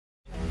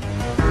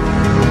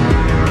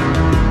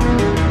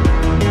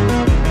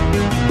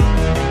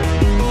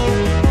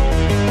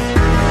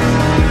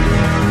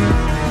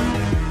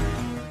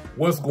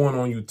What's going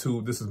on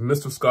YouTube? This is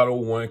Mr. Scott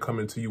 01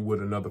 coming to you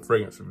with another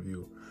fragrance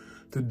review.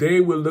 Today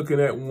we're looking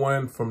at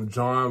one from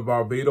John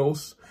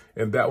Varvatos,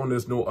 and that one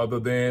is no other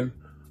than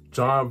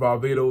John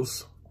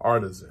Varvatos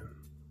Artisan.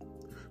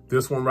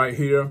 This one right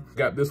here,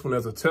 got this one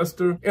as a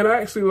tester, and I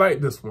actually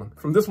like this one.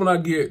 From this one I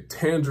get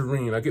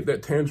tangerine. I get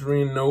that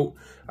tangerine note,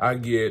 I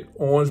get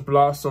orange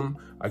blossom,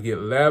 I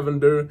get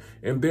lavender,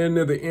 and then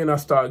near the end I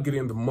start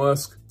getting the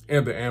musk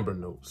and the amber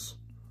notes.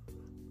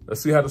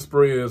 Let's see how the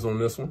spray is on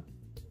this one.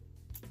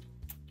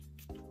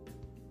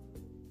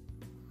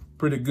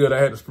 Pretty good.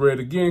 I had to spray it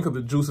again because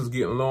the juice is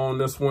getting low on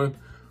this one.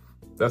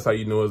 That's how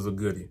you know it's a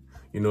goodie.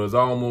 You know, it's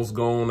almost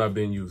gone. I've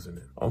been using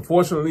it.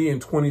 Unfortunately, in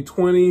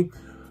 2020,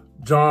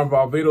 John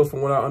Varvatos,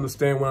 from what I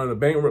understand, went under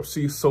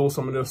bankruptcy, sold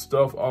some of their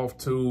stuff off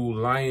to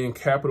Lion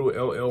Capital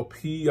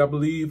LLP, I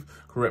believe.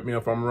 Correct me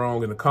if I'm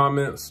wrong in the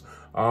comments.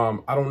 I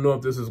don't know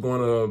if this is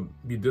going to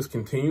be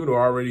discontinued or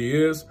already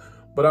is,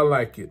 but I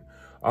like it.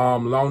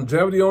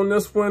 Longevity on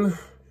this one,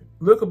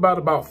 look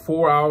about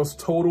 4 hours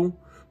total.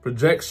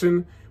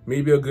 Projection,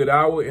 maybe a good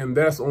hour, and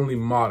that's only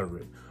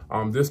moderate.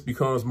 This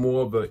becomes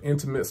more of an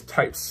intimate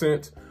type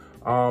scent,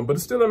 but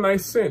it's still a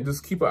nice scent.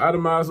 Just keep an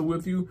atomizer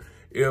with you.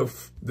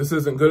 If this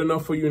isn't good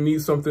enough for you and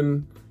need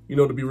something, you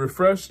know, to be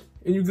refreshed,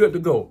 and you're good to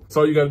go. That's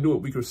all you got to do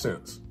with weaker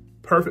scents.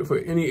 Perfect for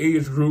any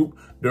age group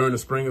during the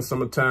spring and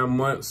summertime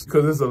months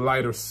because it's a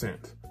lighter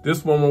scent.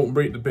 This one won't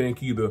break the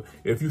bank either.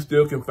 If you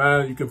still can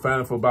find it, you can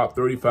find it for about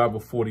 35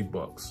 or 40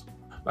 bucks.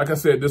 Like I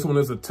said, this one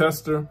is a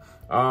tester.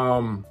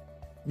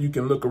 You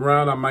can look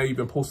around. I might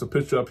even post a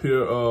picture up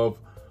here of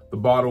the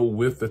bottle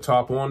with the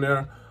top on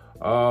there.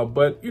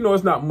 But, you know,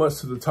 it's not much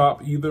to the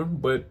top either,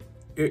 but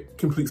it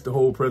completes the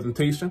whole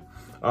presentation.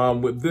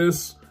 With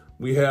this,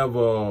 we have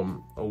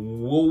a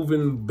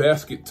woven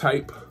basket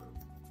type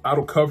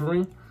outer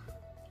covering,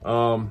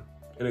 and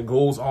it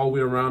goes all the way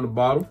around the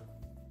bottle.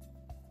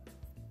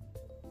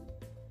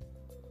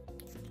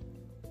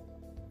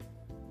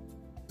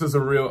 This is a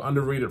real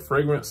underrated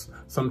fragrance.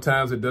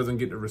 Sometimes it doesn't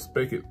get the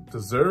respect it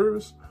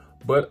deserves,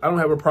 but I don't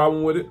have a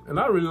problem with it, and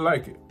I really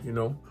like it, you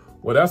know.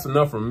 Well, that's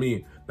enough from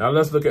me. Now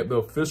let's look at the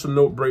official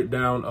note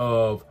breakdown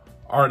of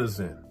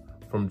Artisan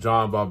from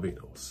John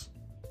Varvatos.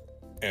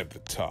 At the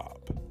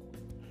top,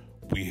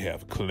 we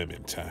have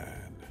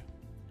clementine,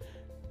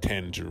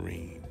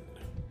 tangerine,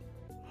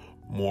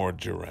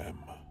 marjoram,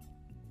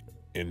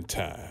 and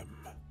thyme.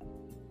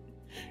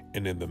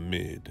 And in the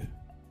mid,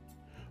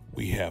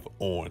 we have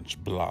orange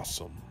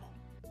blossom,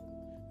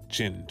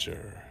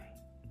 ginger,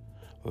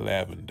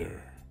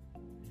 lavender,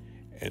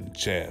 and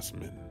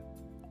jasmine.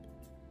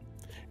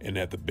 And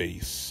at the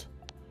base,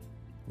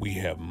 we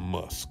have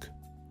musk,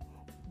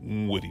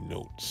 woody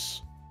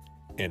notes,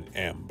 and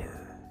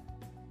amber.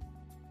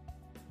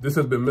 This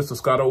has been Mr.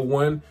 Scott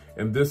 01,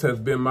 and this has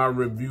been my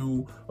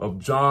review of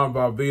John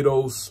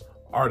Varvatos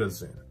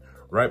Artisan.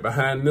 Right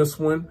behind this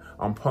one,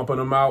 I'm pumping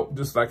them out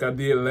just like I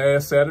did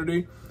last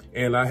Saturday.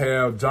 And I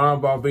have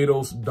John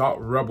Varvatos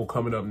Rebel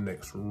coming up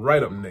next,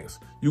 right up next.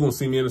 You're going to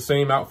see me in the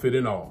same outfit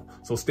and all.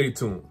 So stay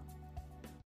tuned.